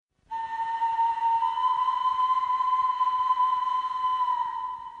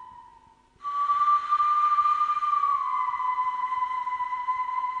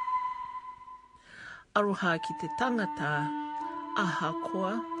Aroha ki te tangata,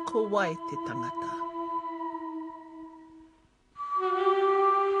 ahakoa ko wai te tangata.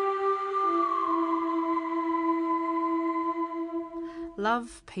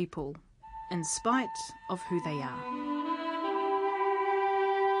 Love people, in spite of who they are.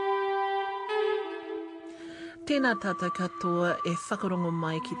 Tēnā tātou katoa e whakarongo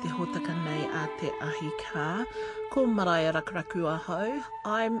mai ki te hotaka nei a Te Ahi Kaa. Ko Maraea Rakuraku aho.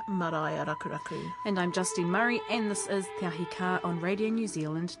 I'm Maraea Rakuraku. And I'm Justine Murray, and this is Te Ahi Kaa on Radio New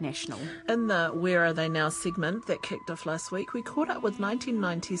Zealand National. In the Where Are They Now segment that kicked off last week, we caught up with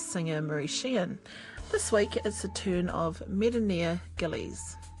 1990s singer Merenia Gilles. This week it's the turn of Merenia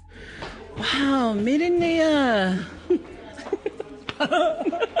Gilles. Wow, Merenia!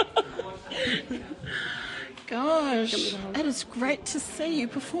 Gosh, it is great to see you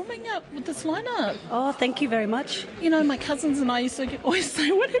performing up with this lineup. Oh, thank you very much. You know, my cousins and I used to always say,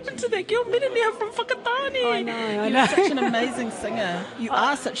 what happened to that girl Merenia from Whakatane? I know. You're such an amazing singer. You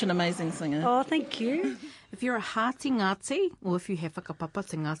are such an amazing singer. Oh, thank you. If you're a Hāti Ngati, or if you have whakapapa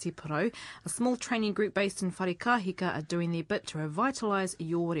te Ngati Porou, a small training group based in Wharekāhika are doing their bit to revitalise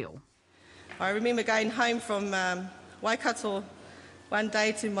your reo. I remember going home from Waikato one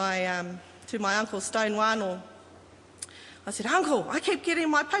day to my uncle Stone Wano. I said, Uncle, I keep getting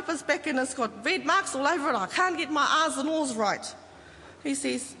my papers back and it's got red marks all over it. I can't get my R's and O's right. He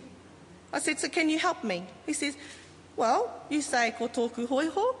says, I said, so can you help me? He says, well, you say ko tōku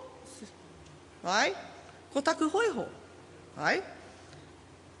hoiho, right? Ko taku hoiho, right?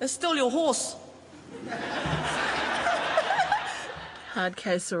 It's still your horse. Hard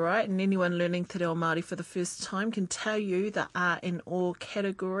case, all right, and anyone learning te reo Māori for the first time can tell you that art in all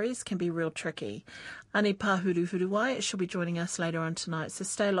categories can be real tricky. Ani Pahuru-Huriwai, she'll be joining us later on tonight, so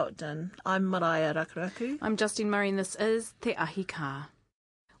stay locked in. I'm Maraea Rakuraku. I'm Justine Murray, and this is Te Ahi Kaa.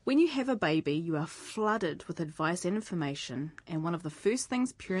 When you have a baby, you are flooded with advice and information, and one of the first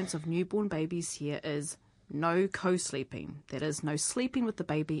things parents of newborn babies hear is no co-sleeping. That is, no sleeping with the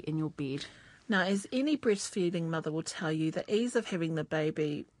baby in your bed. Now, as any breastfeeding mother will tell you, the ease of having the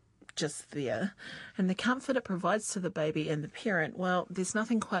baby just there and the comfort it provides to the baby and the parent, well, there's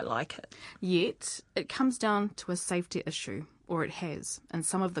nothing quite like it. Yet, it comes down to a safety issue, or it has, in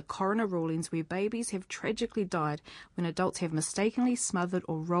some of the coroner rulings where babies have tragically died when adults have mistakenly smothered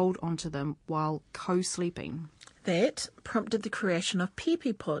or rolled onto them while co-sleeping. That prompted the creation of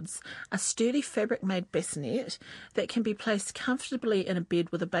Pepi pods, a sturdy fabric-made bassinet that can be placed comfortably in a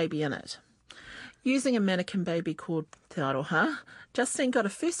bed with a baby in it. Using a mannequin baby called Te Aroha, Justine got a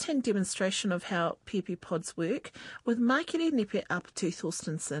first-hand demonstration of how Pepi pods work with Makere Nepe Apatu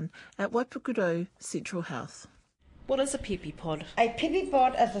Thorstensen at Waipukurau Central Health. What is a Pepi pod? A Pepi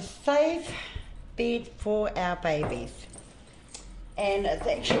pod is a safe bed for our babies. And it's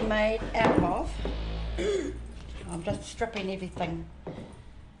actually made out of, I'm just stripping everything.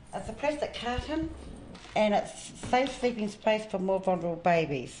 It's a plastic carton. And it's safe sleeping space for more vulnerable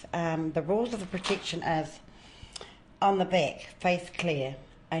babies. The rules of the protection is on the back, face clear,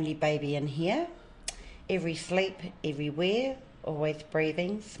 only baby in here, every sleep, everywhere, always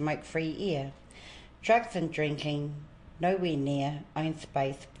breathing, smoke-free air. Drugs and drinking, nowhere near, own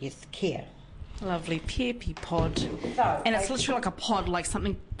space, yes, care. Lovely Pepi pod. So, and it's literally like a pod, like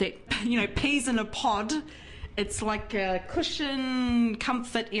something that, peas in a pod. It's like a cushion,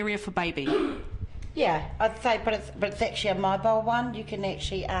 comfort area for baby. Yeah, I'd say, but it's actually a mobile one. You can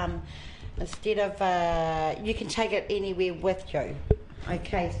actually, instead of, you can take it anywhere with you.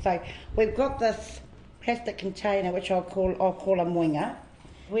 Okay, so we've got this plastic container, which I'll call a moinga.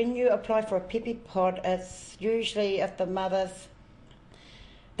 When you apply for a Pepi pod, it's usually if the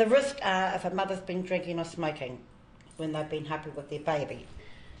risk are if a mother's been drinking or smoking when they've been happy with their baby.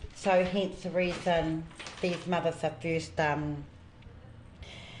 So hence the reason these mothers are first,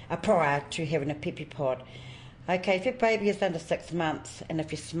 prior to having a Pepi pod. Okay, if your baby is under 6 months and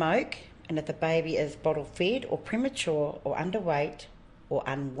if you smoke and if the baby is bottle fed or premature or underweight or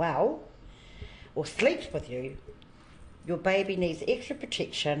unwell or sleeps with you, your baby needs extra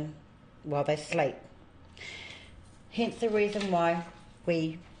protection while they sleep. Hence the reason why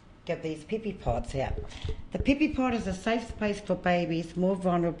we give these Pepi pods out. The Pepi pod is a safe space for babies more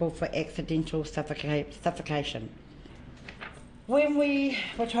vulnerable for accidental suffocation. When we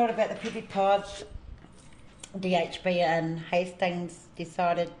were told about the Pepi pods, DHB and Hastings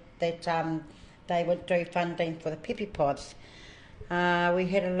decided that they would do funding for the Pepi pods. We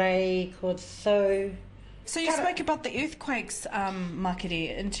had a lady called Sue. So you spoke about the earthquakes,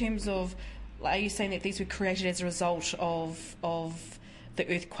 Makere, in terms of, are you saying that these were created as a result of the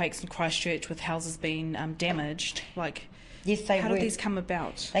earthquakes in Christchurch with houses being damaged? Yes, they How were. did these come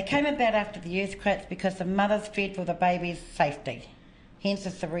about? They came about after the earthquakes because the mothers feared for the baby's safety. Hence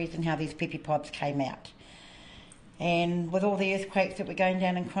is the reason how these Pepi pods came out. And with all the earthquakes that were going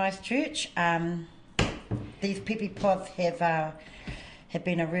down in Christchurch, these Pepi pods have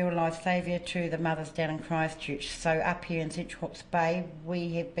been a real lifesaver to the mothers down in Christchurch. So up here in Central Hawke's Bay,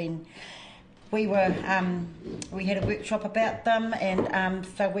 we had a workshop about them, and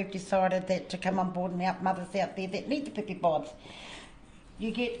so we've decided that to come on board and help mothers out there that need the Pepi pods.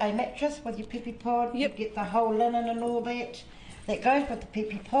 You get a mattress with your Pepi pod, Yep. You get the whole linen and all that goes with the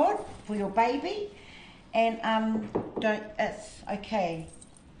Pepi pod for your baby, and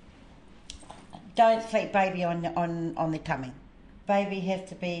don't sleep baby on the tummy. Baby has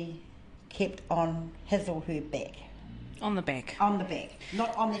to be kept on his or her back. On the back. On the back,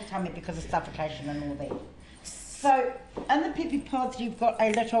 not on the tummy because of suffocation and all that. So in the Pepi pods you've got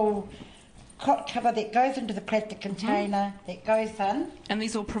a little cot cover that goes into the plastic container that goes in. And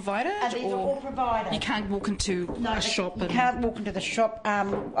these all provided? And these are all provided. You can't walk into a shop You and... can't walk into the shop.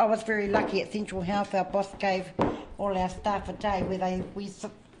 I was very lucky at Central Health. Our boss gave all our staff a day where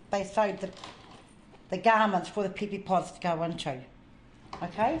they sewed the garments for the Pepi pods to go into.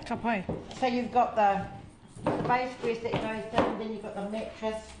 Okay? Ka pai. So you've got the base dress that goes down, then you've got the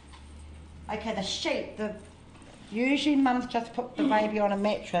mattress. Okay, the sheet. Usually mums just put the baby on a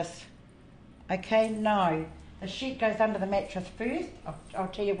mattress. Okay, no. The sheet goes under the mattress first. I'll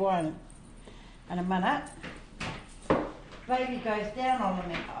tell you why in a minute. Baby goes down on the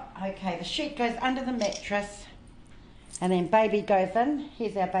mattress. Okay, the sheet goes under the mattress, and then baby goes in.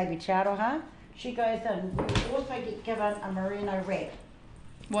 Here's our baby Charoha. She goes in. You also get given a merino wrap.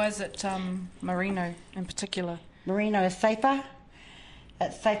 Why is it merino in particular? Merino is safer.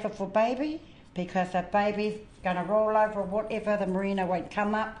 It's safer for baby because if baby's going to roll over or whatever, the merino won't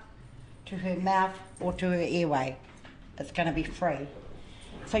come up to her mouth or to her airway. It's going to be free.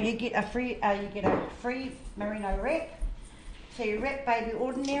 So you get a free merino wrap. So you wrap baby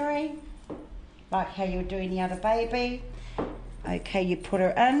ordinary, like how you would do any other baby. Okay, you put her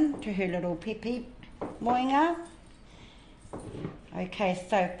in to her little Pepi moinga. Okay,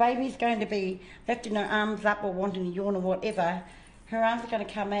 so if baby's going to be lifting her arms up or wanting to yawn or whatever, her arms are going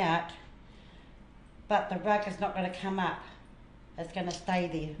to come out, but the rug is not going to come up. It's going to stay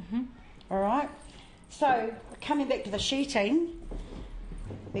there. Mm-hmm. All right? So, coming back to the sheeting,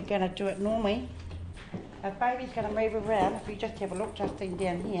 we're going to do it normally. If baby's going to move around, if you just have a look, Justine,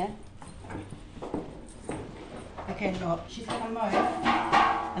 down here. Okay, look, she's going to move,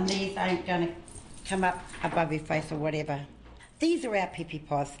 and these ain't going to come up above her face or whatever. These are our Pepi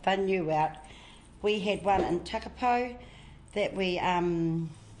pods. They're new out. We had one in Takapo that we had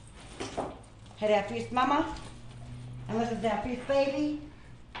our first mama, and this is our first baby.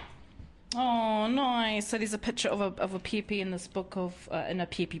 Oh, nice. So there's a picture of a Pepi in this book in a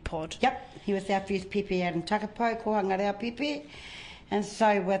Pepi pod. Yep, he was our first Pepi out in Takapo, kohanga reo Pepi. And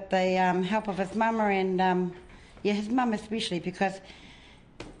so with the help of his mama and, his mum especially, because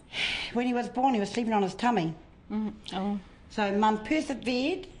when he was born he was sleeping on his tummy. Mm-hmm. Oh. So mum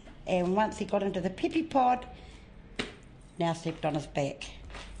persevered, and once he got into the Pepi pod, now slept on his back.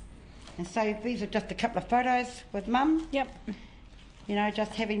 And so these are just a couple of photos with mum. Yep. You know,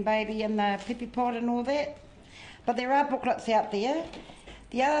 just having baby in the Pepi pod and all that. But there are booklets out there.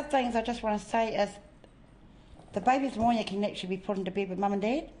 The other things I just want to say is the baby's moya can actually be put into bed with mum and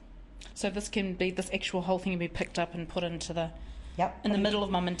dad. So this actual whole thing can be picked up and put into the... Yep. In the middle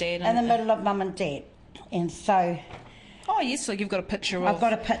of mum and dad. In the middle of mum and dad. And so... Oh, yes, so you've got a picture of... I've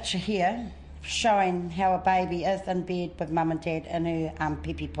got a picture here showing how a baby is in bed with mum and dad in her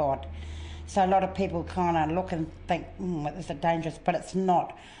Pepi pod. So a lot of people kind of look and think, this is dangerous, but it's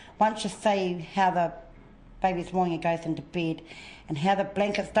not. Once you see how the baby's moinga goes into bed and how the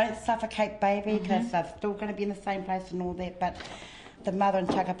blankets don't suffocate baby because they're still going to be in the same place and all that, but the mother in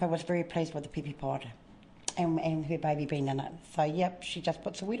Takapa was very pleased with the Pepi pod and her baby being in it. So, yep, she just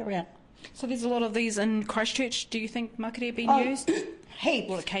puts a wet around. So there's a lot of these in Christchurch, do you think, Makere, being used? Heaps.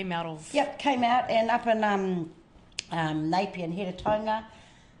 Well, it came out of... Yep, came out, and up in Napi and Hiratonga,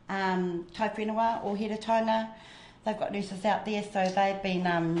 Taiwhenua or Hiratonga, they've got nurses out there, so they've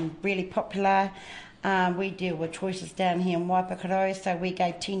been really popular. We deal with choices down here in Waipukurau, so we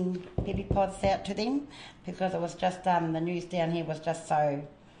gave 10 Pepi pods out to them because it was just, the news down here was just so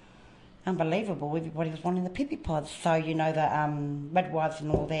unbelievable. Everybody was wanting the Pepi pods, so, you know, the midwives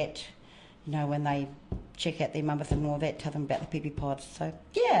and all that, you know, when they check out their mothers and all that, tell them about the Pepi pods. So,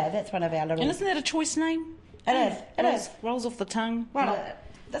 yeah, that's one of our little... And isn't that a choice name? It is. It is. Rolls off the tongue. Well,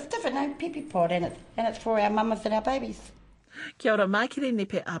 it's different name, Pepi pod, and it's for our mamas and our babies. Kia ora, Makere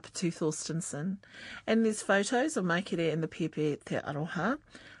Nepe Apatu Thorstensen. And there's photos of Makere and the Pepi Te Aroha.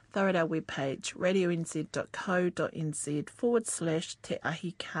 They're at our webpage, radionz.co.nz/Te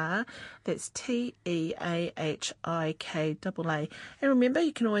Ahi Kaa. That's TEAHIKAA. And remember,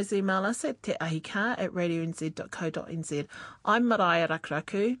 you can always email us at teahikaa@radionz.co.nz. I'm Maraea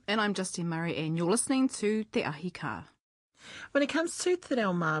Rakuraku. And I'm Justine Murray, and you're listening to Te Ahi Kaa. When it comes to Te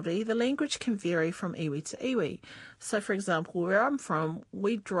Reo Māori, the language can vary from iwi to iwi. So, for example, where I'm from,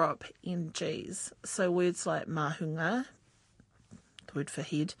 we drop NGs. So words like mahunga, the word for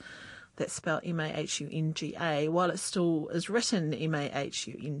head, that's spelled M-A-H-U-N-G-A, while it still is written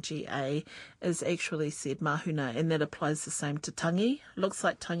M-A-H-U-N-G-A, is actually said mahuna, and that applies the same to tangi. Looks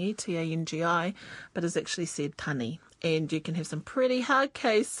like tangi, T-A-N-G-I, but is actually said tani. And you can have some pretty hard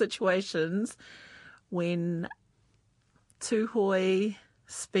case situations when Tuhoi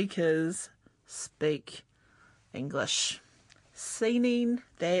speakers speak English. Singing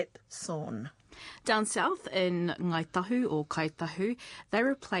that song. Down south in Ngaitahu or Kaitahu, they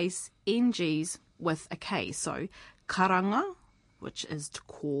replace NGs with a K. So karanga, which is to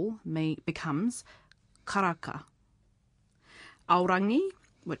call, becomes karaka. Aurangi,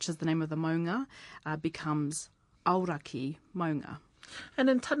 which is the name of the maunga, becomes auraki maunga. And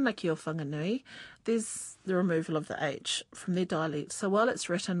in Taranaki o Whanganui, there's the removal of the H from their dialect. So while it's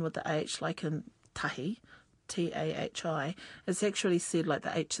written with the H, like in tahi, T-A-H-I, it's actually said like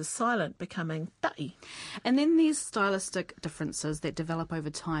the H is silent, becoming ta'i. And then there's stylistic differences that develop over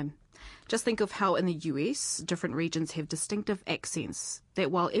time. Just think of how in the US, different regions have distinctive accents,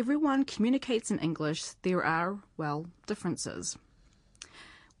 that while everyone communicates in English, there are, well, differences.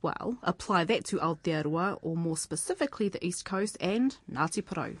 Well, apply that to Aotearoa, or more specifically the East Coast and Ngati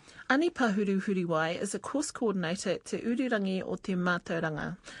Porou. Ani Pahuru-Huriwai is a course coordinator at Te Ururangi o Te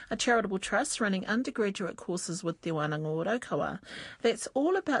Mātauranga, a charitable trust running undergraduate courses with Te Wānanga o Raukawa. That's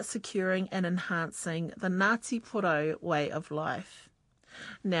all about securing and enhancing the Ngati Porou way of life.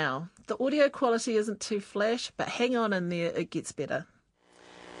 Now, the audio quality isn't too flash, but hang on in there, it gets better.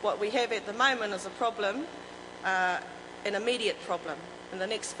 What we have at the moment is a problem, an immediate problem, in the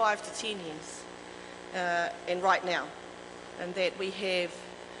next 5 to 10 years, and right now. And that we have,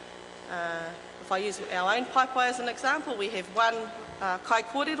 if I use our own paipai as an example, we have one kai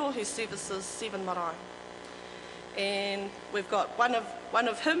kōrero who services 7 marae. And we've got one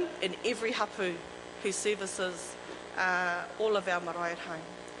of him in every hapu who services all of our marae at home.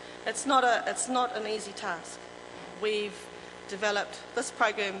 It's not an easy task. We've developed, this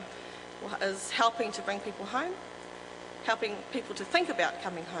program is helping to bring people home, helping people to think about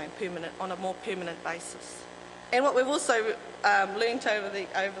coming home on a more permanent basis. And what we've also learnt over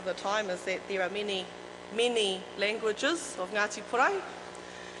the time is that there are many languages of Ngati Porou,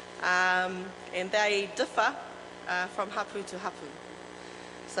 and they differ from hapu to hapu.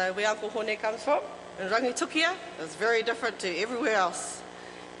 So where Uncle Hone comes from, in Rangitukia, is very different to everywhere else.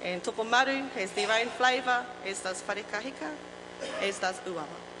 And Topomaru has their own flavour, as does Wharekahika, as does Uawa.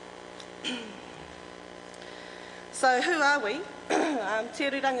 So who are we? Te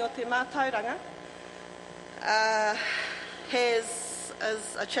Ururangi o Te Mātauranga is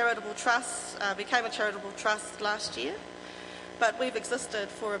a charitable trust, became a charitable trust last year, but we've existed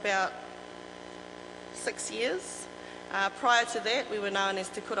for about 6 years. Prior to that, we were known as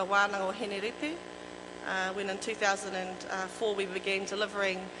Te Kura Wānanga o Henare, when in 2004 we began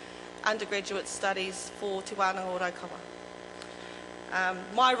delivering undergraduate studies for Te Wānanga o Raukawa.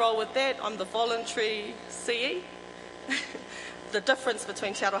 My role with that, I'm the voluntary CE. The difference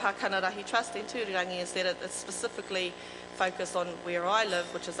between Te Aroha Kanarahi Trust and Te Ururangi is that it's specifically focused on where I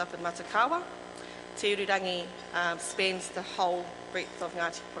live, which is up in Matakawa. Te Ururangi spans the whole breadth of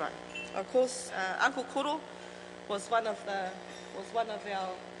Ngati Porou. Of course, Uncle Koro was one of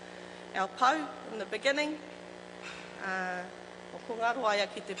our pau in the beginning. O Kongaroa ia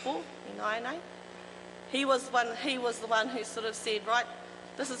ki te pō, I Naenei. He was the one who sort of said, right,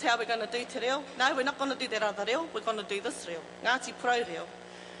 this is how we're going to do te reo. No, we're not going to do that other reo, we're going to do this reo, Ngati Porou reo,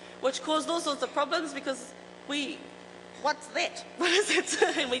 which caused all sorts of problems because what's that? What is it?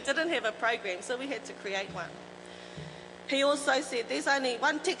 And we didn't have a program, so we had to create one. He also said, there's only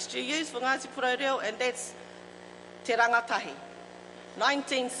one text you use for Ngati Porou reo, and that's Te Rangatahi,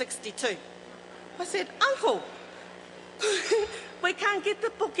 1962. I said, Uncle, we can't get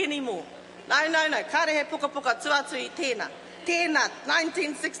the book anymore. No, kare he puka tuatu I tēnā. Tēnā,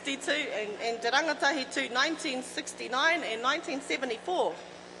 1962, and Te Rangatahi too, 1969 and 1974.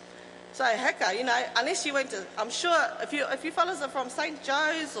 So heka, unless you went to, I'm sure, if you fellas are from St.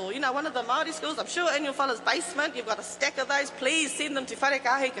 Joe's or, one of the Maori schools, I'm sure in your fellas' basement you've got a stack of those. Please send them to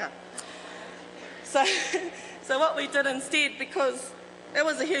Wharekahika. So what we did instead, because it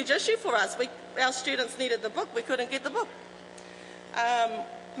was a huge issue for us, our students needed the book, we couldn't get the book.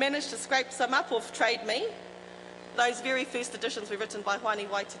 Managed to scrape some up off Trade Me. Those very first editions were written by Hoani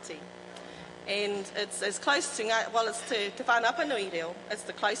Waititi. And it's as close to, well, it's to Whanapanui reo, it's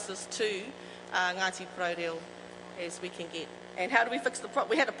the closest to Ngati Porou reo as we can get. And how do we fix the problem?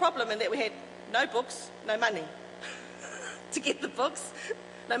 We had a problem in that we had no books, no money to get the books,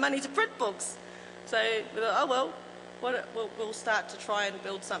 no money to print books. So we thought, oh well, we'll start to try and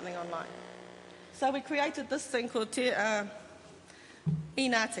build something online. So we created this thing called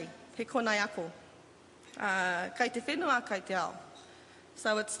Nati, He Konae Ako, kei te whenua, kei te ao.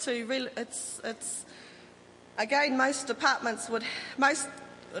 So it's again, most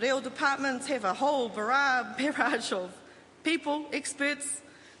reo departments have a whole barrage of people, experts,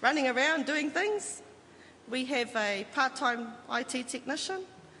 running around doing things. We have a part-time IT technician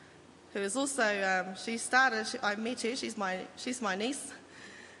who is also, I met her, she's my niece,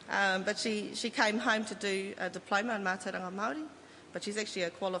 but she came home to do a diploma in mātauranga Māori, but she's actually a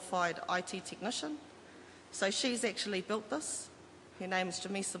qualified IT technician. So she's actually built this. Her name is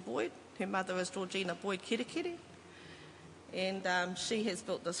Jamisa Boyd. Her mother is Georgina Boyd Kerekere. And she has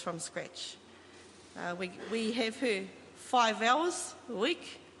built this from scratch. We have her 5 hours a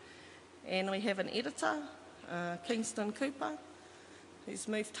week, and we have an editor, Kingston Cooper, who's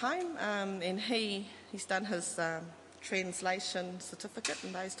moved home, and he's done his translation certificate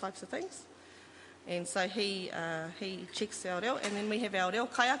and those types of things. And so he checks our reo. And then we have our reo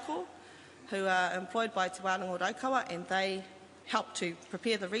kaiako, who are employed by Te Wānanga Raukawa, and they help to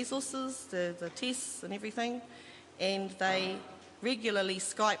prepare the resources, the tests and everything. And they regularly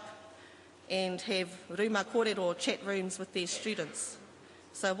Skype and have ruma kōrero or chat rooms with their students.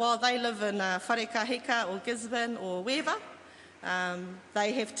 So while they live in Wharekaheka or Gisborne or wherever,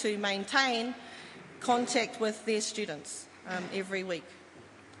 they have to maintain contact with their students every week.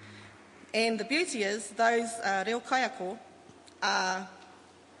 And the beauty is those reo kaiako are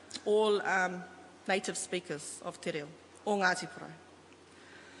all native speakers of te reo, o Ngati Porou.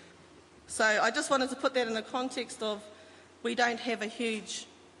 So I just wanted to put that in the context of we don't have a huge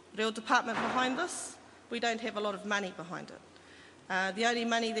reo department behind this. We don't have a lot of money behind it. The only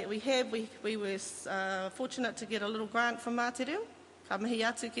money that we have, we were fortunate to get a little grant from Mā Te Reo, ka mihi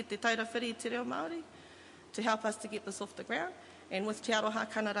atu ki te taurawhiri te reo Māori, to help us to get this off the ground. And with Te Aroha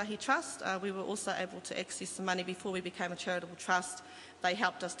Kanarahi Trust, we were also able to access some money before we became a charitable trust. They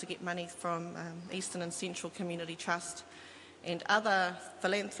helped us to get money from Eastern and Central Community Trust and other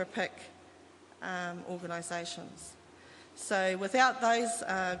philanthropic organisations. So without those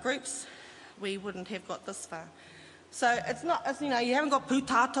groups, we wouldn't have got this far. So it's not, you haven't got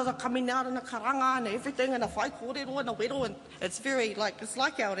pūtātara coming out in a karanga and everything and a whai kōrero and a wero, and it's very it's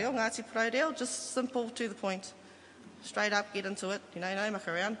like our reo, Ngati Porou reo, just simple to the point. Straight up, get into it, no muck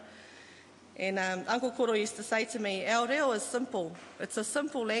around. And Uncle Koro used to say to me, our reo is simple. It's a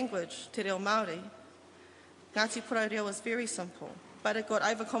simple language, te reo Māori. Ngati Porou reo is very simple, but it got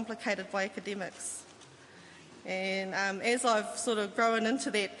overcomplicated by academics. And as I've sort of grown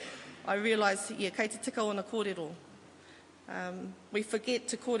into that, I realised, kei te tika ona kōrero. We forget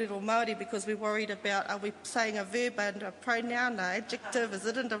to kōrero Māori because we're worried about, are we saying a verb and a pronoun, an adjective, is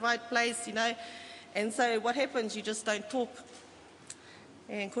it in the right place, And so what happens, you just don't talk.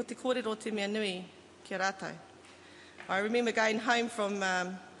 And ko te kōrero te mea nui ki rātou. I remember going home from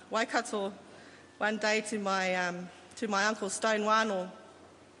Waikato one day to my uncle's stone wāno.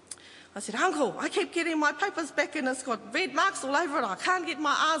 I said, Uncle, I keep getting my papers back and it's got red marks all over it. I can't get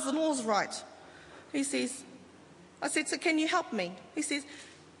my R's and O's right. I said, so can you help me? He says,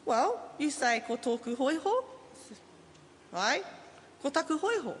 well, you say ko tōku hoiho. Ai, ko taku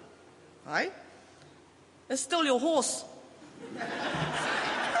hoiho. Ai, it's still your horse. I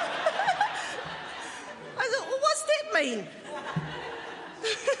said, well, what's that mean?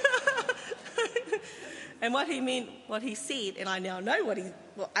 And what he meant, what he said, and I now know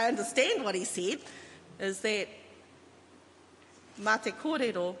I understand what he said, is that mā te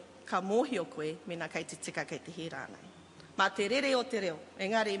kōrero ka mōhi o koe, mena kei te tika kei te hira nei. Mā te rere o te reo,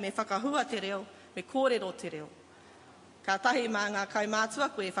 engari me whakahua te reo, me kōrero te reo. Ka tahi mā ngā kaumātua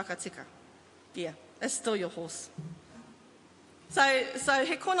koe e whakatika. Yeah, it's still your horse. So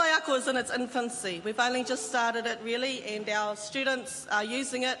He Konae Ako is in its infancy. We've only just started it really, and our students are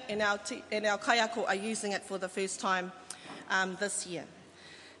using it, and our kaiako are using it for the first time this year.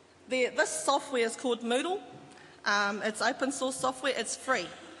 This software is called Moodle. It's open source software. It's free.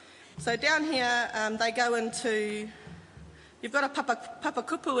 So down here they go into. You've got a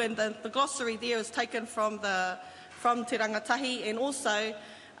papakupu, and the glossary there is taken from Te Rangatahi, and also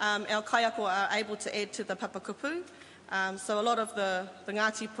our kaiako are able to add to the papakupu. So a lot of the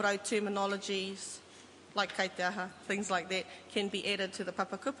Ngati Porou terminologies, like kei te aha, things like that, can be added to the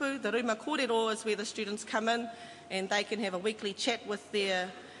papakupu. The ruma kōrero is where the students come in and they can have a weekly chat with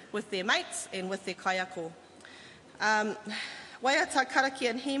their mates and with their kaiako. Waiata Karaki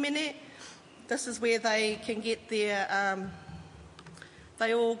and Himene, this is where they can get their,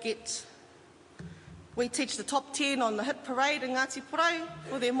 we teach the top 10 on the hit parade in Ngati Porou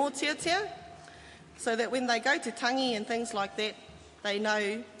for their mōtiatia, so that when they go to tangi and things like that, they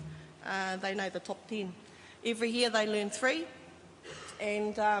know the top 10. Every year they learn 3,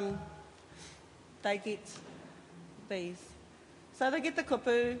 and they get these. So they get the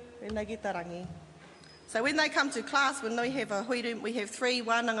kupu and they get the rangi. So when they come to class, when we have a huiru, we have 3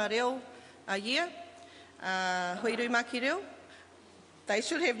 wānanga reo a year, huiru maki reo. They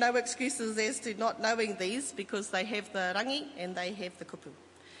should have no excuses as to not knowing these, because they have the rangi and they have the kupu.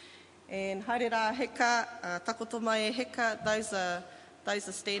 And haere he kaa, takoto mai he kaa, those are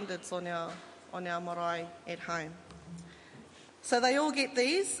standards on our marae at home. So they all get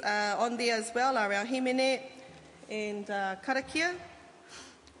these. On there as well are our himene and karakia,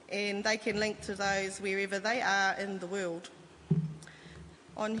 and they can link to those wherever they are in the world.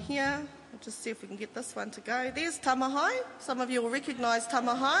 On here, I'll just see if we can get this one to go. There's tamahai. Some of you will recognise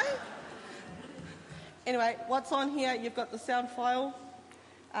tamahai. Anyway, what's on here? You've got the sound file.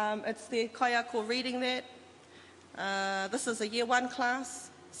 It's their kaiako reading that. This is a year 1 class,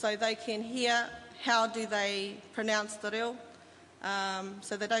 so they can hear how do they pronounce the reo.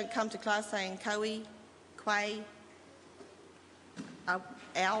 So they don't come to class saying kaui, kwai, ow,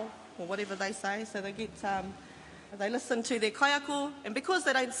 or whatever they say. So they get, they listen to their kaiako, and because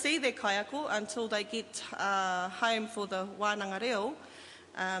they don't see their kaiako until they get home for the wānanga reo,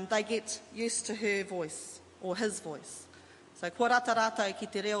 they get used to her voice or his voice. So kua rata rātou ki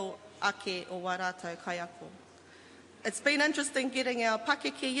te reo ake o wā rātou kaiako. It's been interesting getting our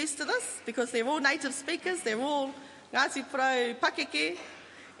pakeke used to this, because they're all native speakers, they're all Ngati Porou pakeke,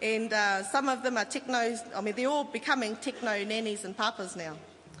 and some of them are they're all becoming techno nannies and papas now.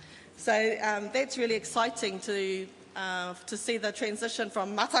 So that's really exciting to see the transition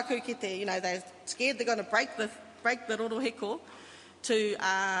from mataku ki te, they're scared they're going to break the roroheko, to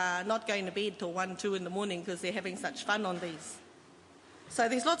not going to bed till 1, 2 in the morning because they're having such fun on these. So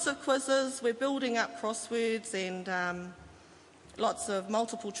there's lots of quizzes, we're building up crosswords and lots of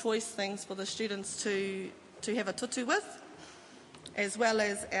multiple choice things for the students to have a tutu with, as well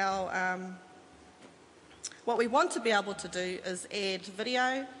as our, what we want to be able to do is add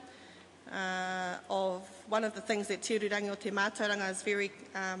video of one of the things that Te Ururangi o Te Mātauranga is very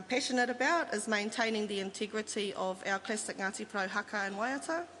passionate about, is maintaining the integrity of our classic Ngati Porou haka and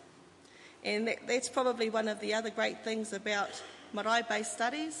waiata. And that's probably one of the other great things about marae-based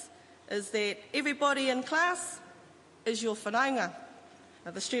studies, is that everybody in class is your whanaunga.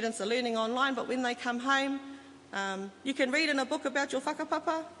 Now, the students are learning online, but when they come home, you can read in a book about your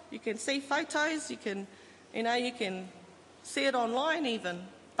whakapapa, you can see photos, you can see it online even,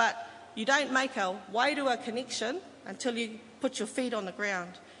 but you don't make a wairua connection until you put your feet on the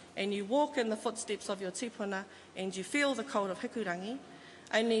ground and you walk in the footsteps of your tupuna and you feel the cold of hikurangi.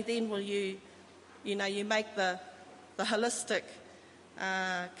 Only then will you make the holistic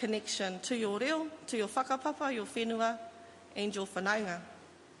connection to your reo, to your whakapapa, your whenua and your whanaunga.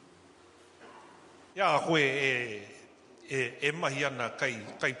 Ia koe e mahi ana kai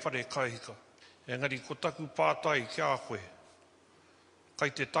whare kahika. Engari ko taku pātai kia koe. Kai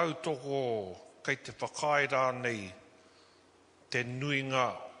te tautoko, kai te whakaera nei, te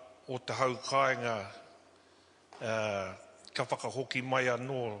nuinga o te haukainga, ka whakahoki mai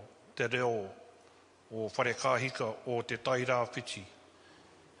anō te reo o whare kahika o te taira whiti.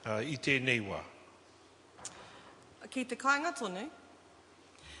 I tēnei wā. Ki te kāinga tonu.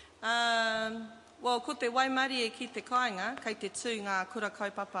 Ko te waimari e ki te kāinga, kei te tū ngā kura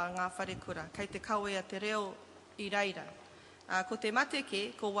kaupapa, ngā whare kura, kei te kauea te reo I reira. Ko te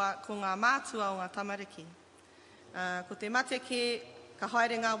mateke, ko ngā mātua o ngā tamariki. Ko te mateke, ka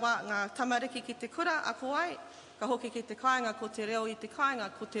haere ngā tamariki ki te kura, ako ai, ka hoki ki te kāinga, ko te reo I te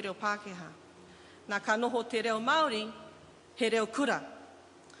kāinga, ko te reo Pākehā. Nā ka noho te reo Māori, he reo kura.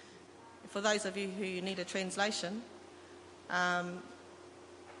 For those of you who need a translation,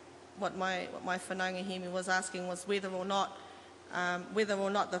 what my whanaunga himi was asking was whether or not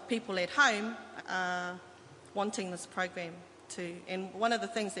the people at home are wanting this program to. And one of the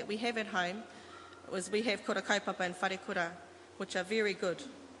things that we have at home was we have kura kaupapa and whare kura, which are very good.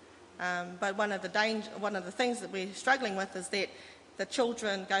 But one of the things that we're struggling with is that the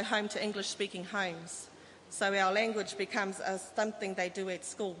children go home to English-speaking homes. So our language becomes something they do at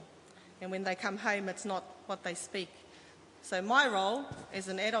school. And when they come home, it's not what they speak. So my role as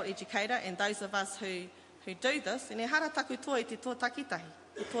an adult educator and those of us who do this, and e hara taku toa i te toa takitahi,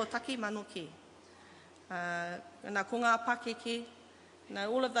 te toa taki mano ke. Nā ko ngā pakeke,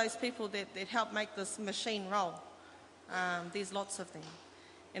 all of those people that help make this machine roll. There's lots of them.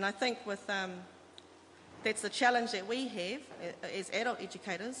 And I think that's the challenge that we have as adult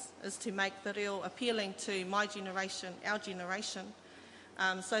educators, is to make the reo appealing to my generation, our generation,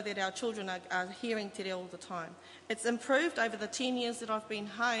 so that our children are hearing te reo all the time. It's improved over the 10 years that I've been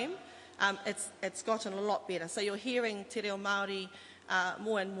home. It's gotten a lot better. So you're hearing te reo Māori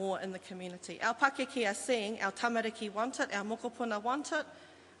more and more in the community. Our pakeke are seeing, our tamariki want it, our mokopuna want it,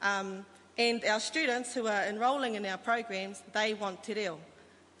 and our students who are enrolling in our programs, they want te reo.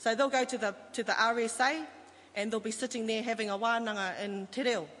 So they'll go to the RSA and they'll be sitting there having a wānanga in te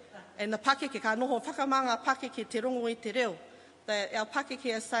reo. And the pakeke, ka noho whakamanga pakeke te rongo i te reo. Our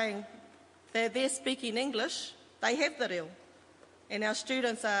pakeke are saying they're speaking English, they have the reo. And our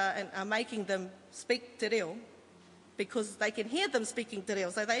students are making them speak te reo because they can hear them speaking te reo,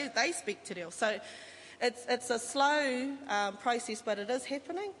 so they speak te reo. So it's a slow process, but it is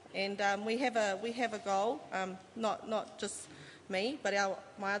happening. And we have a goal, not just me, but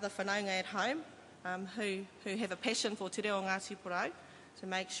my other whanaunga at home, who have a passion for te reo Ngati Porou, to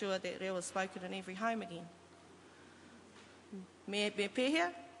make sure that reo is spoken in every home again. Me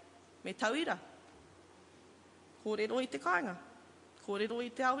pēhea, me tauira. Kōrero i te kāinga. Kōrero i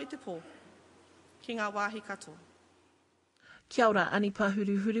te au i te pō. Ki ngā wāhi katoa. Kia ora, ani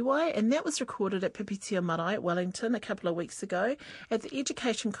Pahuru-Huriwai, and that was recorded at Pepi Marae at Wellington a couple of weeks ago at the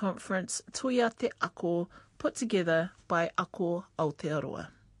education conference Tuia Te Ako, put together by Ako Aotearoa.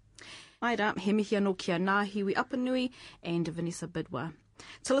 Aira, he mihi anō kia ngā hiwi Apanui and Vanessa Bidwa.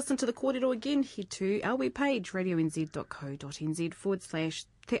 To listen to the kōrero again, head to our webpage,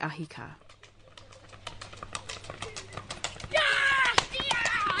 radionz.co.nz/Te Ahi Kaa.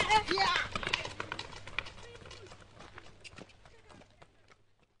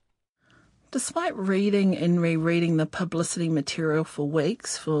 Despite reading and rereading the publicity material for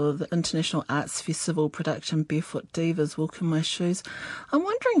weeks for the International Arts Festival production Barefoot Divas Walk in My Shoes, I'm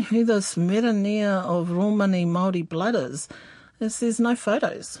wondering who this Merenia of Romani Māori blood is, as there's no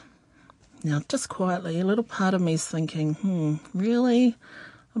photos. Now, just quietly, a little part of me is thinking, really?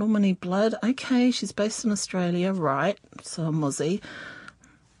 Romani blood? Okay, she's based in Australia, right, so I'm Aussie.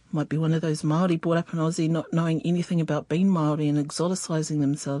 Might be one of those Māori brought up in Aussie not knowing anything about being Māori and exoticising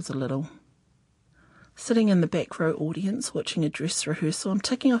themselves a little. Sitting in the back row audience watching a dress rehearsal, I'm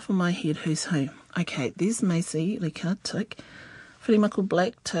ticking off in my head who's who. Okay, there's Macy, Lika, tick. Whirimaku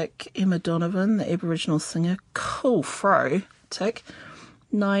Black, tick. Emma Donovan, the Aboriginal singer, cool fro, tick.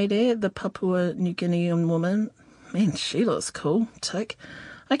 Naide, the Papua New Guinean woman, man, she looks cool, tick.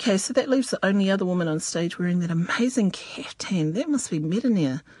 Okay, so that leaves the only other woman on stage wearing that amazing kaftan. That must be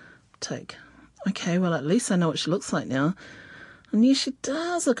Merenia, tick. Okay, well, at least I know what she looks like now. And yeah, she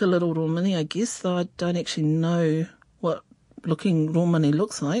does look a little Romani, I guess, though I don't actually know what looking Romani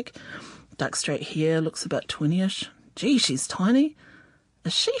looks like. Dark straight hair, looks about 20-ish. Gee, she's tiny.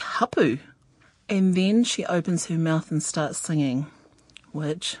 Is she hapu? And then she opens her mouth and starts singing,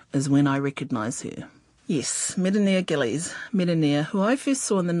 which is when I recognise her. Yes, Merenia Gilles, Merenia, who I first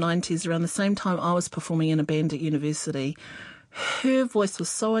saw in the 90s around the same time I was performing in a band at university. Her voice was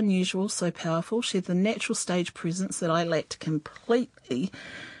so unusual, so powerful. She had the natural stage presence that I lacked completely.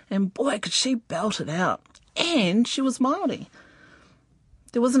 And boy, could she belt it out. And she was Māori.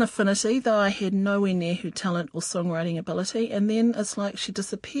 There was an affinity, though I had nowhere near her talent or songwriting ability. And then it's like she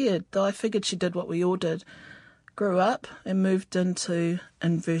disappeared, though I figured she did what we all did. Grew up and moved into,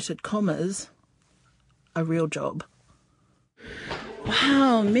 inverted commas, a real job.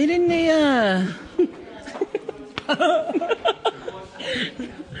 Wow, Merenia!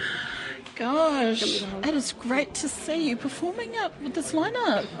 Gosh, it is great to see you performing up with this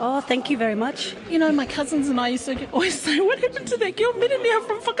lineup. Oh, thank you very much. You know, my cousins and I used to always say, what happened to that girl Merenia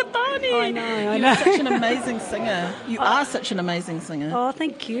from Whakatane? I know. You're such an amazing singer. You are such an amazing singer. Oh,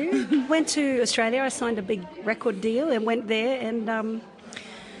 thank you. Went to Australia. I signed a big record deal and went there, and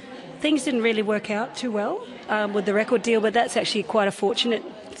things didn't really work out too well with the record deal, but that's actually quite a fortunate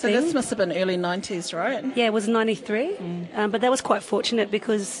So thing. this must have been early 90s, right? Yeah, it was 93, but that was quite fortunate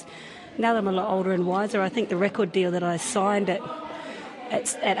because now that I'm a lot older and wiser, I think the record deal that I signed at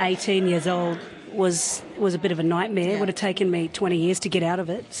 18 years old was a bit of a nightmare. Yeah. It would have taken me 20 years to get out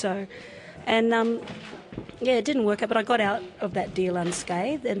of it. So, and it didn't work out, but I got out of that deal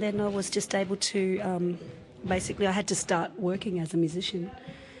unscathed, and then I was just able to, basically I had to start working as a musician.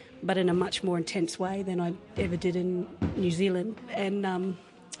 but in a much more intense way than I ever did in New Zealand. And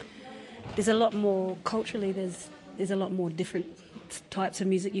there's a lot more, culturally, there's a lot more different types of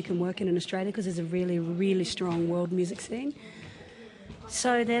music you can work in Australia because there's a really, really strong world music scene.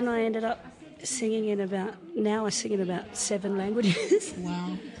 So then I ended up singing in about 7 languages.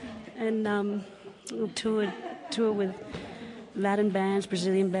 Wow. And tour with Latin bands,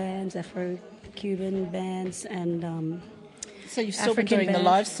 Brazilian bands, Afro-Cuban bands, and So you've still African been doing the bands.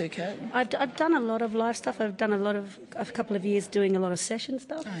 live circuit? I've done a lot of live stuff. I've done a couple of years doing a lot of session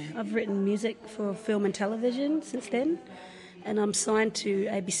stuff. Oh, yeah. I've written music for film and television since then, and I'm signed to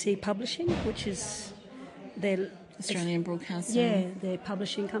ABC Publishing, which is their Australian Broadcasting. Yeah, their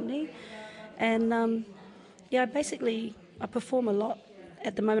publishing company. And I perform a lot.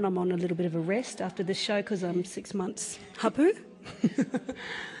 At the moment I'm on a little bit of a rest after this show because I'm 6 months hapu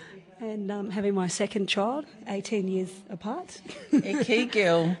and having my second child, 18 years apart. E key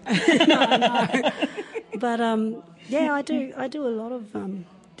girl. No. But I do a lot of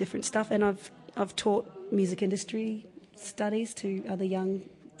different stuff, and I've taught music industry studies to other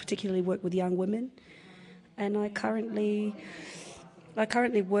particularly work with young women. And I currently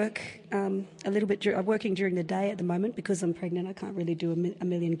work a little bit. I'm working during the day at the moment because I'm pregnant. I can't really do a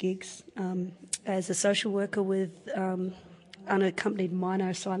million gigs as a social worker with unaccompanied minor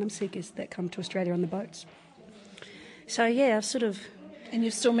asylum seekers that come to Australia on the boats. So yeah, I've sort of. And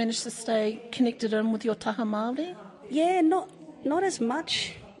you've still managed to stay connected in with your taha Māori? Yeah, not as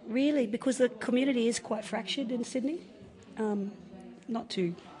much really because the community is quite fractured in Sydney. Not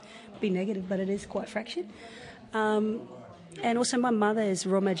to be negative, but it is quite fractured. And also my mother is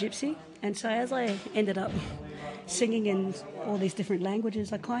Roma Gypsy, and so as I ended up singing in all these different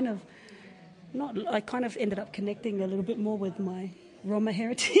languages, I kind of ended up connecting a little bit more with my Roma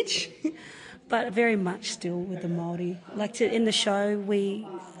heritage, but very much still with the Māori. In the show,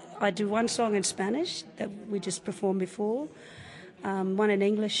 I do one song in Spanish that we just performed before, one in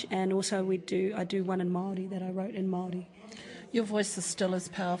English, and also I do one in Māori that I wrote in Māori. Your voice is still as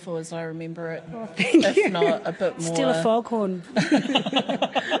powerful as I remember it, Thank you. if not a bit more. Still a foghorn.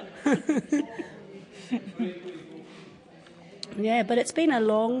 Yeah, but it's been a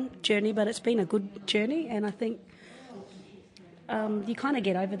long journey, but it's been a good journey, and I think you kind of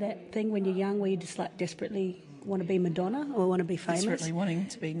get over that thing when you're young where you just desperately want to be Madonna or want to be famous. Desperately wanting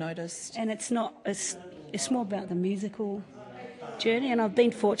to be noticed. And it's more about the musical journey, and I've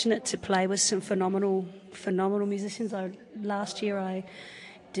been fortunate to play with some phenomenal musicians. Last year I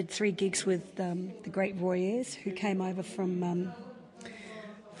did 3 gigs with the great Roy Ayers, who came over from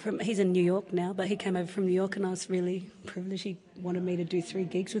he's in New York now, but he came over from New York, and I was really privileged. He wanted me to do 3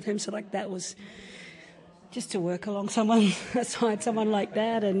 gigs with him, so that was just to work aside someone like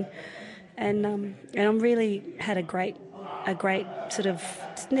that, and I'm really had a great sort of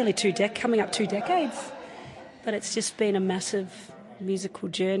nearly coming up 2 decades. But it's just been a massive musical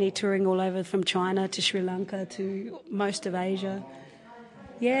journey, touring all over from China to Sri Lanka to most of Asia.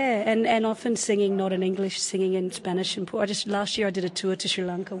 Yeah, and often singing not in English, singing in Spanish. And last year I did a tour to Sri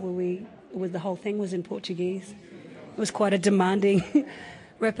Lanka where the whole thing was in Portuguese. It was quite a demanding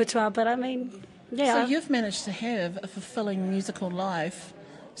repertoire, but I mean, yeah. So you've managed to have a fulfilling musical life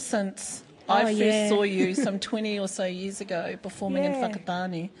since I first saw you some 20 or so years ago performing in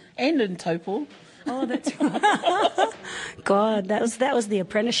Whakatane and in Taupō. Oh, that's right. God, that was the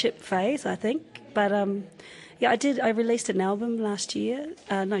apprenticeship phase, I think. But I released an album last year,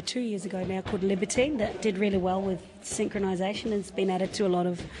 2 years ago now, called Libertine, that did really well with synchronisation, and it's been added to a lot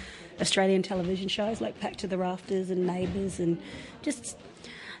of Australian television shows like Packed to the Rafters and Neighbours, and just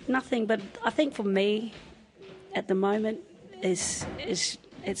nothing. But I think for me, at the moment, it's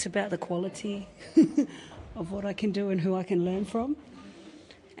about the quality of what I can do and who I can learn from.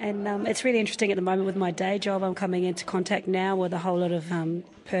 And it's really interesting at the moment with my day job. I'm coming into contact now with a whole lot of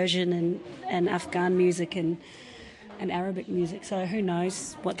Persian and Afghan music and Arabic music. So who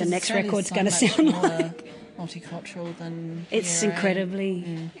knows what the next record's going to sound like. Multicultural than it's here,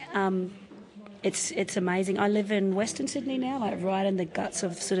 incredibly. It's amazing. I live in Western Sydney now, right in the guts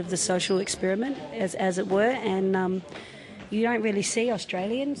of sort of the social experiment, as it were. And you don't really see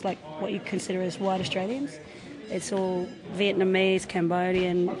Australians, like what you consider as white Australians. It's all Vietnamese,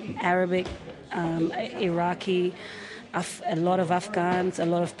 Cambodian, Arabic, Iraqi, a lot of Afghans, a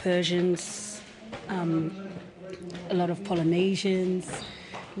lot of Persians, a lot of Polynesians,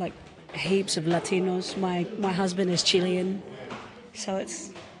 like heaps of Latinos. My husband is Chilean, so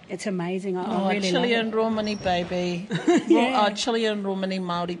it's amazing. I really Chilean love it. Romani baby. Chilean Romani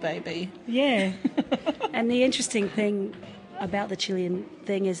Māori baby. Yeah. And the interesting thing about the Chilean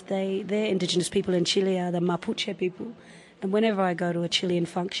thing is their indigenous people in Chile are the Mapuche people, And whenever I go to a Chilean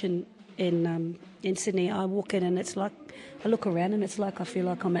function in Sydney, I walk in and it's like, I look around and it's like I feel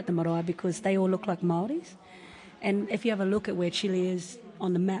like I'm at the marae because they all look like Maoris. And if you have a look at where Chile is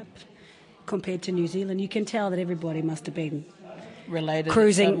on the map compared to New Zealand, you can tell that everybody must have been related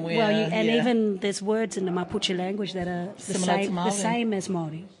cruising. Somewhere, well, even there's words in the Mapuche language that are the same as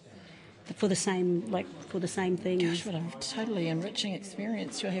Maori for the same thing. Gosh, what a totally enriching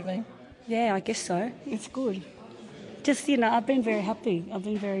experience you're having. Yeah, I guess so. It's good. Just, I've been very happy. I've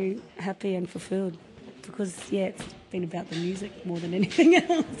been very happy and fulfilled because, it's been about the music more than anything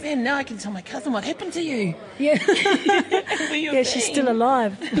else. Man, now I can tell my cousin what happened to you. Yeah. She's still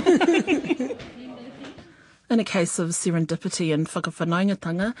alive. In a case of serendipity and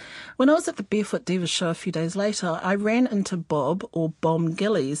whakawhanaungatanga, when I was at the Barefoot Divas show a few days later, I ran into Bob, or Bom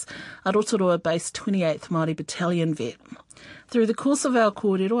Gilles, a Rotorua-based 28th Māori Battalion vet. Through the course of our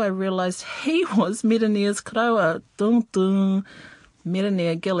kōrero, I realised he was Merenea's karawa. Dun dun.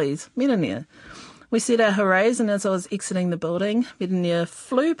 Merenia Gilles. Merenia. We said our hoorays, and as I was exiting the building, Merenia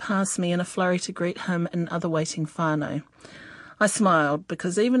flew past me in a flurry to greet him and other waiting whānau. I smiled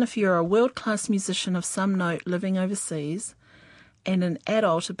because even if you're a world-class musician of some note living overseas and an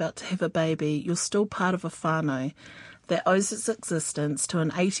adult about to have a baby, you're still part of a whānau that owes its existence to an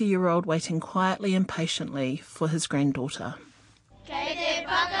 80-year-old waiting quietly and patiently for his granddaughter. Kei te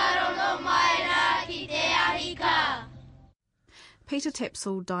whakarongo mai rā ki Te Ahi Kaa. Peter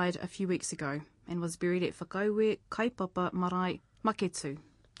Tapsell died a few weeks ago and was buried at Whakauwe, Kaipapa, Marae, Maketu.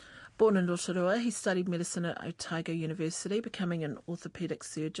 Born in Rotorua, he studied medicine at Otago University, becoming an orthopaedic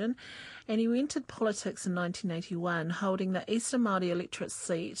surgeon, and he entered politics in 1981, holding the Eastern Māori electorate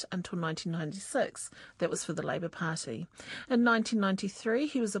seat until 1996. That was for the Labour Party. In 1993,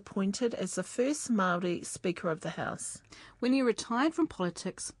 he was appointed as the first Māori Speaker of the House. When he retired from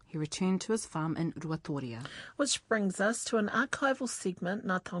politics, he returned to his farm in Rotorua. Which brings us to an archival segment,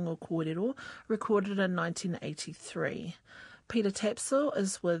 Ngā Taonga Kōrero, recorded in 1983. Peter Tapsell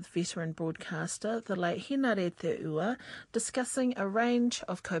is with veteran broadcaster, the late Henare Te Ua, discussing a range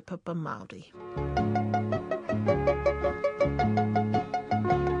of kaupapa Māori.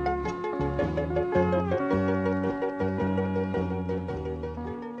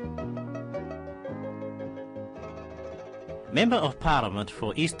 Member of Parliament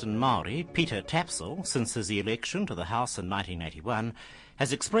for Eastern Māori, Peter Tapsell, since his election to the House in 1981,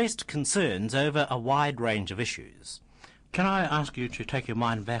 has expressed concerns over a wide range of issues. Can I ask you to take your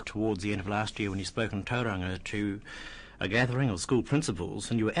mind back towards the end of last year when you spoke in Tauranga to a gathering of school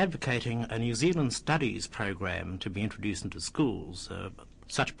principals and you were advocating a New Zealand Studies program to be introduced into schools,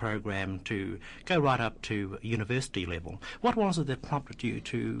 such a program to go right up to university level. What was it that prompted you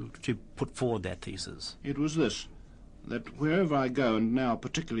to put forward that thesis? It was this, that wherever I go, and now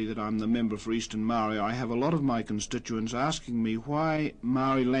particularly that I'm the member for Eastern Māori, I have a lot of my constituents asking me why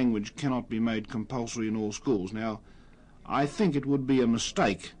Māori language cannot be made compulsory in all schools. Now, I think it would be a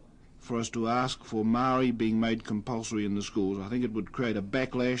mistake for us to ask for Māori being made compulsory in the schools. I think it would create a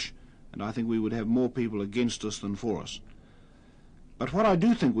backlash, and I think we would have more people against us than for us. But what I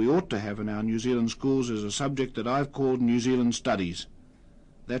do think we ought to have in our New Zealand schools is a subject that I've called New Zealand Studies.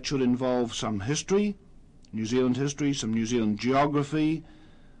 That should involve some history, New Zealand history, some New Zealand geography,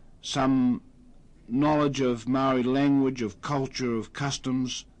 some knowledge of Maori language, of culture, of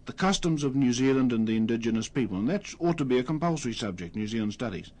customs, the customs of New Zealand and the indigenous people, and that ought to be a compulsory subject, New Zealand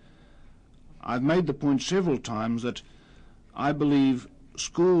Studies. I've made the point several times that I believe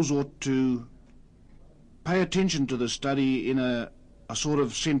schools ought to pay attention to the study in a sort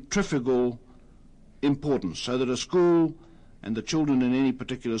of centrifugal importance, so that a school and the children in any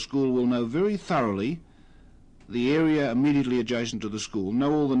particular school will know very thoroughly the area immediately adjacent to the school,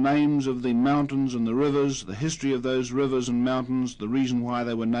 know all the names of the mountains and the rivers, the history of those rivers and mountains, the reason why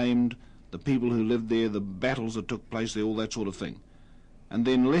they were named, the people who lived there, the battles that took place there, all that sort of thing. And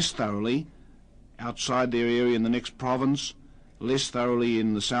then less thoroughly, outside their area in the next province, less thoroughly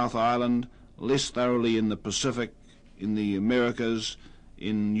in the South Island, less thoroughly in the Pacific, in the Americas,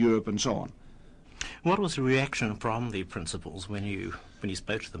 in Europe and so on. What was the reaction from the principals when you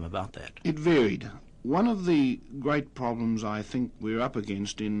spoke to them about that? It varied. One of the great problems I think we're up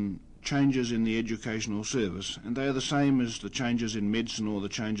against in changes in the educational service, and they are the same as the changes in medicine or the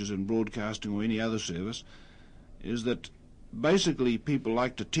changes in broadcasting or any other service, is that basically people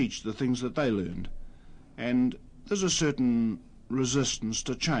like to teach the things that they learned. And there's a certain resistance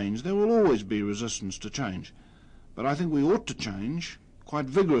to change. There will always be resistance to change. But I think we ought to change quite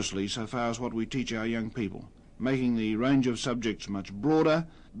vigorously so far as what we teach our young people, making the range of subjects much broader,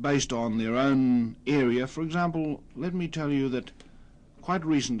 based on their own area. For example, let me tell you that quite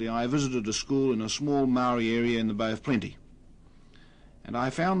recently I visited a school in a small Maori area in the Bay of Plenty. And I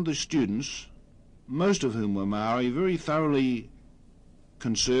found the students, most of whom were Maori, very thoroughly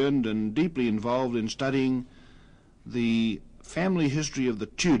concerned and deeply involved in studying the family history of the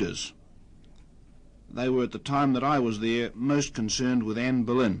Tudors. They were, at the time that I was there, most concerned with Anne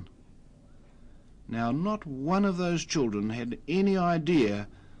Boleyn. Now, not one of those children had any idea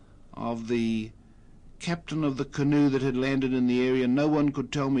of the captain of the canoe that had landed in the area. No one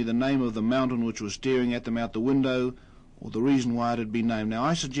could tell me the name of the mountain which was staring at them out the window, or the reason why it had been named. Now,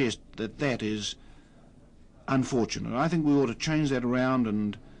 I suggest that that is unfortunate. I think we ought to change that around,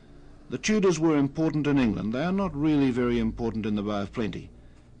 and the Tudors were important in England. They are not really very important in the Bay of Plenty.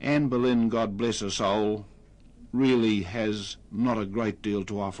 Anne Boleyn, God bless her soul, really has not a great deal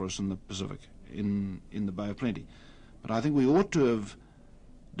to offer us in the Pacific, in the Bay of Plenty. But I think we ought to have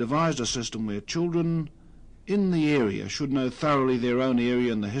devised a system where children in the area should know thoroughly their own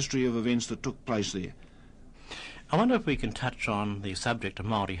area and the history of events that took place there. I wonder if we can touch on the subject of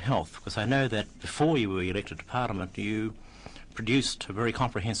Māori health, because I know that before you were elected to Parliament you produced a very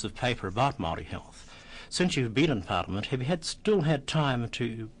comprehensive paper about Māori health. Since you've been in Parliament, have you still had time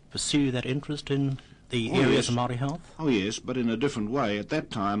to pursue that interest in the areas of Māori health? Oh yes, but in a different way. At that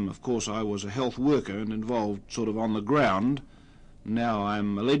time, of course, I was a health worker and involved sort of on the ground. Now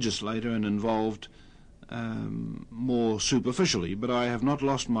I'm a legislator and involved more superficially, but I have not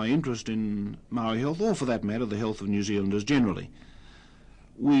lost my interest in Maori health, or for that matter the health of New Zealanders generally.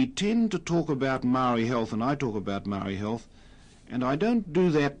 We tend to talk about Maori health, and I talk about Maori health, and I don't do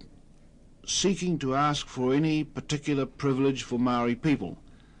that seeking to ask for any particular privilege for Maori people.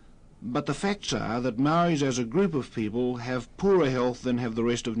 But the facts are that Maoris as a group of people have poorer health than have the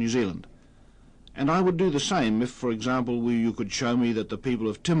rest of New Zealand. And I would do the same if, for example, you could show me that the people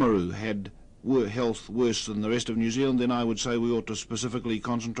of Timaru had health worse than the rest of New Zealand, then I would say we ought to specifically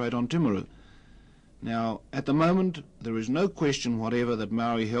concentrate on Timaru. Now, at the moment, there is no question whatever that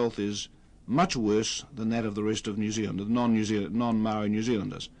Maori health is much worse than that of the rest of New Zealand, the non-Maori New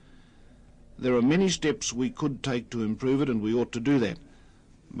Zealanders. There are many steps we could take to improve it, and we ought to do that.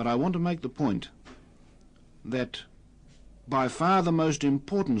 But I want to make the point that by far the most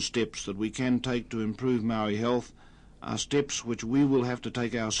important steps that we can take to improve Maori health are steps which we will have to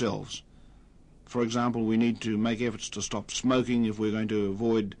take ourselves. For example, we need to make efforts to stop smoking if we're going to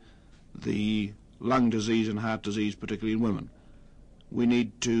avoid the lung disease and heart disease, particularly in women. We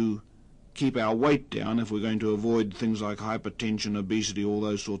need to keep our weight down if we're going to avoid things like hypertension, obesity, all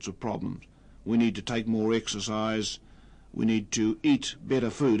those sorts of problems. We need to take more exercise. We need to eat better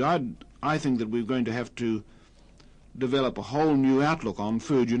food. I think that we're going to have to develop a whole new outlook on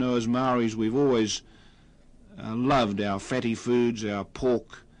food. You know, as Maoris, we've always loved our fatty foods, our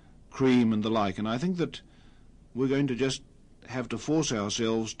pork, cream and the like, and I think that we're going to just have to force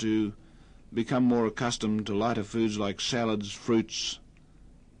ourselves to become more accustomed to lighter foods like salads, fruits,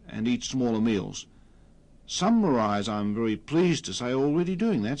 and eat smaller meals. Some Maoris, I'm very pleased to say, are already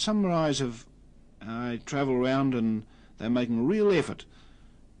doing that. Some Maoris I travel around and they're making a real effort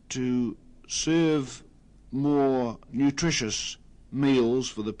to serve more nutritious meals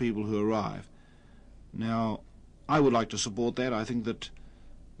for the people who arrive. Now, I would like to support that. I think that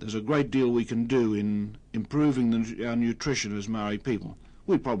there's a great deal we can do in improving our nutrition as Maori people.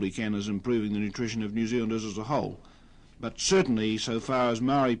 We probably can as improving the nutrition of New Zealanders as a whole. But certainly, so far as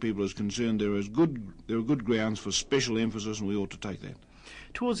Maori people is concerned, there are good grounds for special emphasis, and we ought to take that.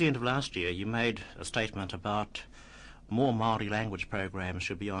 Towards the end of last year, you made a statement about more Maori language programs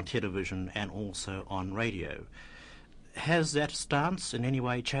should be on television and also on radio. Has that stance in any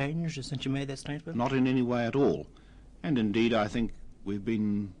way changed since you made that statement? Not in any way at all. And indeed, I think we've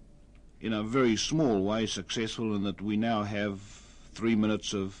been, in a very small way, successful in that we now have 3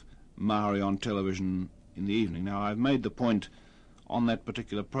 minutes of Maori on television in the evening. Now, I've made the point on that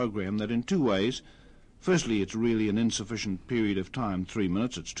particular program that in two ways. Firstly, it's really an insufficient period of time, 3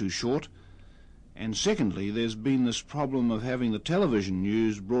 minutes, it's too short. And secondly, there's been this problem of having the television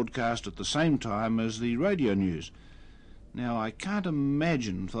news broadcast at the same time as the radio news. Now, I can't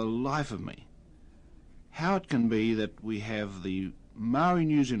imagine for the life of me how it can be that we have the Maori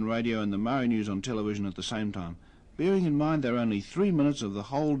news in radio and the Maori news on television at the same time. Bearing in mind there are only 3 minutes of the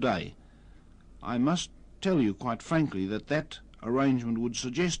whole day, I must tell you quite frankly that that arrangement would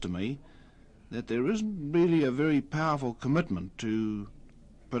suggest to me that there isn't really a very powerful commitment to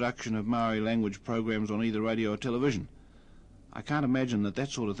production of Maori language programs on either radio or television. I can't imagine that that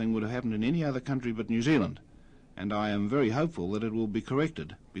sort of thing would have happened in any other country but New Zealand, and I am very hopeful that it will be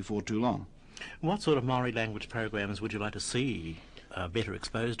corrected before too long. What sort of Maori language programs would you like to see better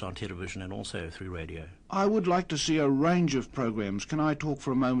exposed on television and also through radio? I would like to see a range of programs. Can I talk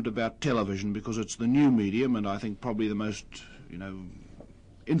for a moment about television, because it's the new medium and I think probably the most,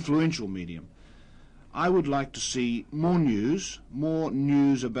 influential medium. I would like to see more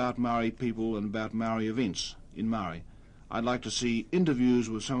news about Maori people and about Maori events in Maori. I'd like to see interviews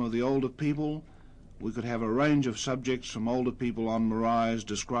with some of the older people. We could have a range of subjects from older people on maraes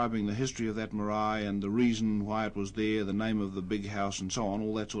describing the history of that marae and the reason why it was there, the name of the big house and so on,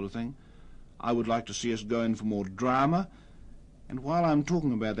 all that sort of thing. I would like to see us go in for more drama. And while I'm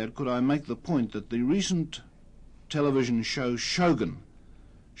talking about that, could I make the point that the recent television show Shogun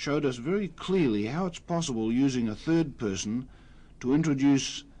showed us very clearly how it's possible using a third person to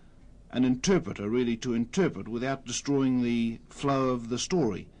introduce an interpreter, really to interpret without destroying the flow of the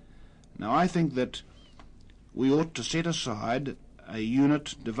story. Now I think that we ought to set aside a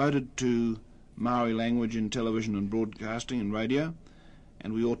unit devoted to Maori language in television and broadcasting and radio,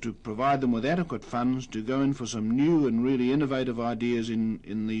 and we ought to provide them with adequate funds to go in for some new and really innovative ideas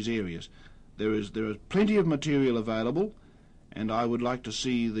in these areas. There is plenty of material available, and I would like to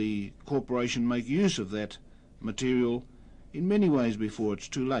see the corporation make use of that material in many ways before it's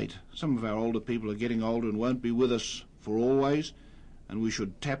too late. Some of our older people are getting older and won't be with us for always, and we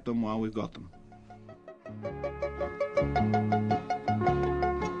should tap them while we've got them.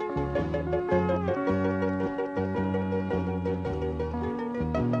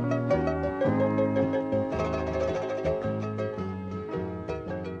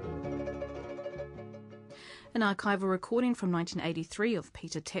 An archival recording from 1983 of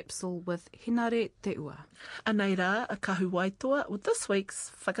Peter Tapsell with Henare Te Ua. A nei rā, a kahu waitoa with this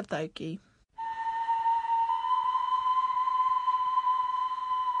week's whakatauki.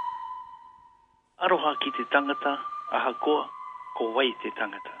 Aroha ki te tangata, ahakoa, ko wai te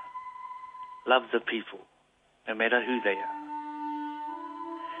tangata. Love the people, no matter who they are.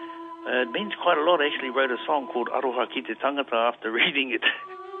 It means quite a lot. I actually wrote a song called Aroha ki te tangata after reading it.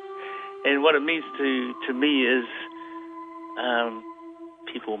 And what it means to me is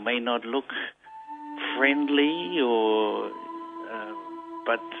people may not look friendly or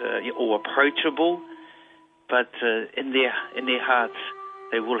approachable, but in their hearts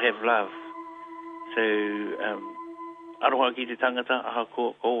they will have love. So aroha ki te tangata, aha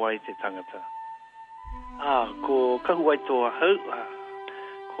ko wai te tangata. Ko kahuai toa hau,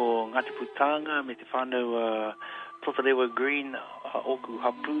 ko Ngati Porou me te whānau Rotorua Green, oku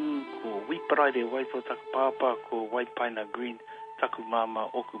hapu, ko Wiparai de Waipo taku pāpā, ko Waipaina Green, taku mama,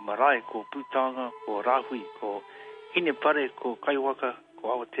 oku marae, ko Putanga, ko Rahui, ko Hine Pare, ko Kaiwaka,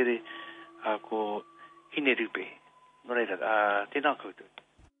 ko Awatere, ko Hine Rupe. Nō reira, tēnā koutou.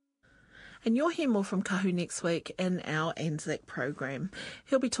 And you'll hear more from Kahu next week in our Anzac program.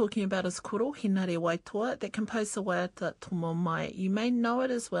 He'll be talking about his koro, Henare Waitoa, that composed the waiata tomo mai. You may know it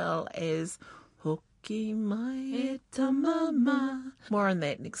as well as Hoki mai e tamama. More on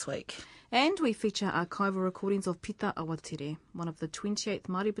that next week. And we feature archival recordings of Peter Awatere, one of the 28th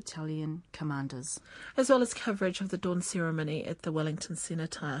Māori Battalion commanders. As well as coverage of the dawn ceremony at the Wellington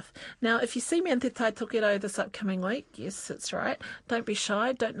Cenotaph. Now, if you see me in Te Tai Tokero this upcoming week, yes, that's right, don't be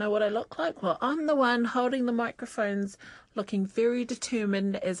shy, don't know what I look like. Well, I'm the one holding the microphones, looking very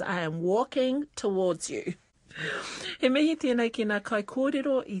determined as I am walking towards you. He mihi tēnei ki ngā kai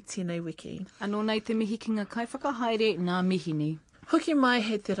kōrero I tēnei wiki. Anō nei te mihi ki ngā kai whakahaere ngā mihini. Hoki mai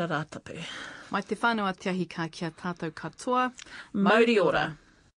he te raratapu. Mai te whānau a Te Ahi Kaa kia tātou katoa. Mauri ora.